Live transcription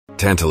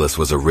Tantalus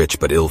was a rich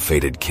but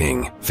ill-fated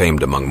king,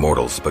 famed among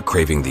mortals but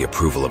craving the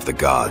approval of the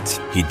gods.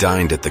 He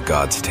dined at the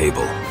gods'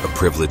 table, a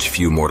privilege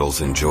few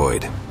mortals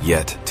enjoyed.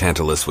 Yet,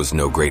 Tantalus was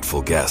no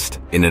grateful guest.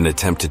 In an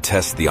attempt to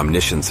test the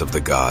omniscience of the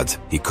gods,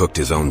 he cooked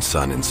his own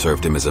son and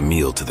served him as a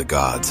meal to the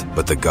gods.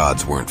 But the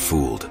gods weren't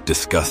fooled.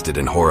 Disgusted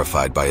and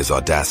horrified by his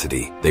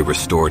audacity, they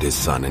restored his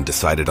son and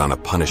decided on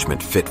a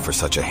punishment fit for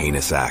such a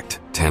heinous act.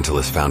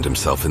 Tantalus found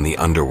himself in the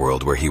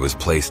Underworld, where he was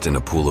placed in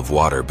a pool of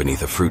water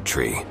beneath a fruit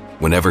tree.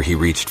 Whenever he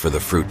reached for the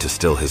fruit to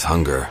still his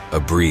hunger, a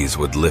breeze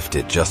would lift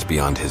it just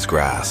beyond his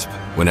grasp.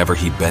 Whenever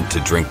he bent to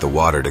drink the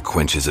water to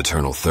quench his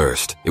eternal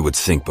thirst, it would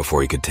sink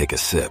before he could take a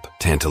sip.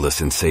 Tantalus'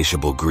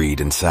 insatiable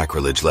greed and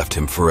sacrilege left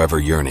him forever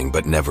yearning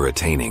but never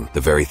attaining the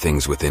very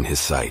things within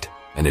his sight.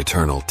 An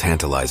eternal,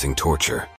 tantalizing torture.